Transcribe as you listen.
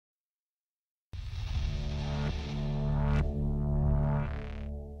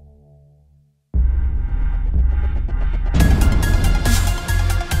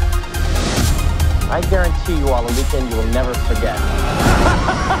I guarantee you all a weekend you will never forget.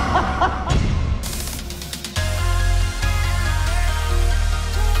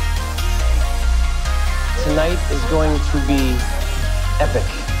 Tonight is going to be epic.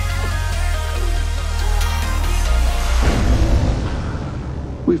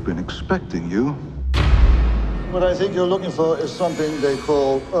 We've been expecting you. What I think you're looking for is something they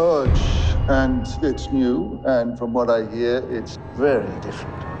call urge, and it's new, and from what I hear, it's very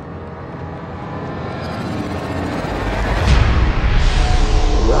different.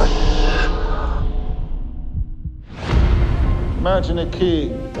 Rush. Imagine a key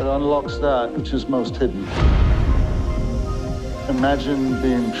that unlocks that which is most hidden. Imagine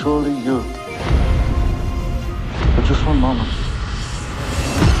being truly you. For just one moment.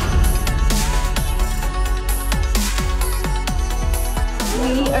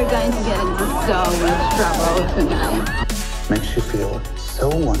 We are going to get into so much trouble tonight. Makes you feel so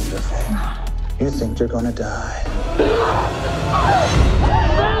wonderful. You think you're gonna die.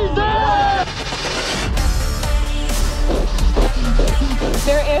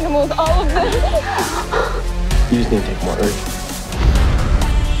 There are animals all of them. You just need to take more urge.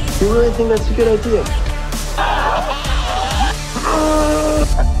 You really think that's a good idea?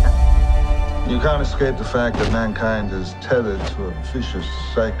 You can't escape the fact that mankind is tethered to a vicious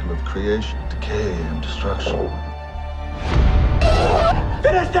cycle of creation, decay, and destruction.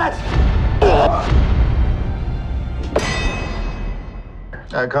 Finish that!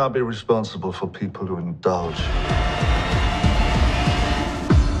 I can't be responsible for people who indulge.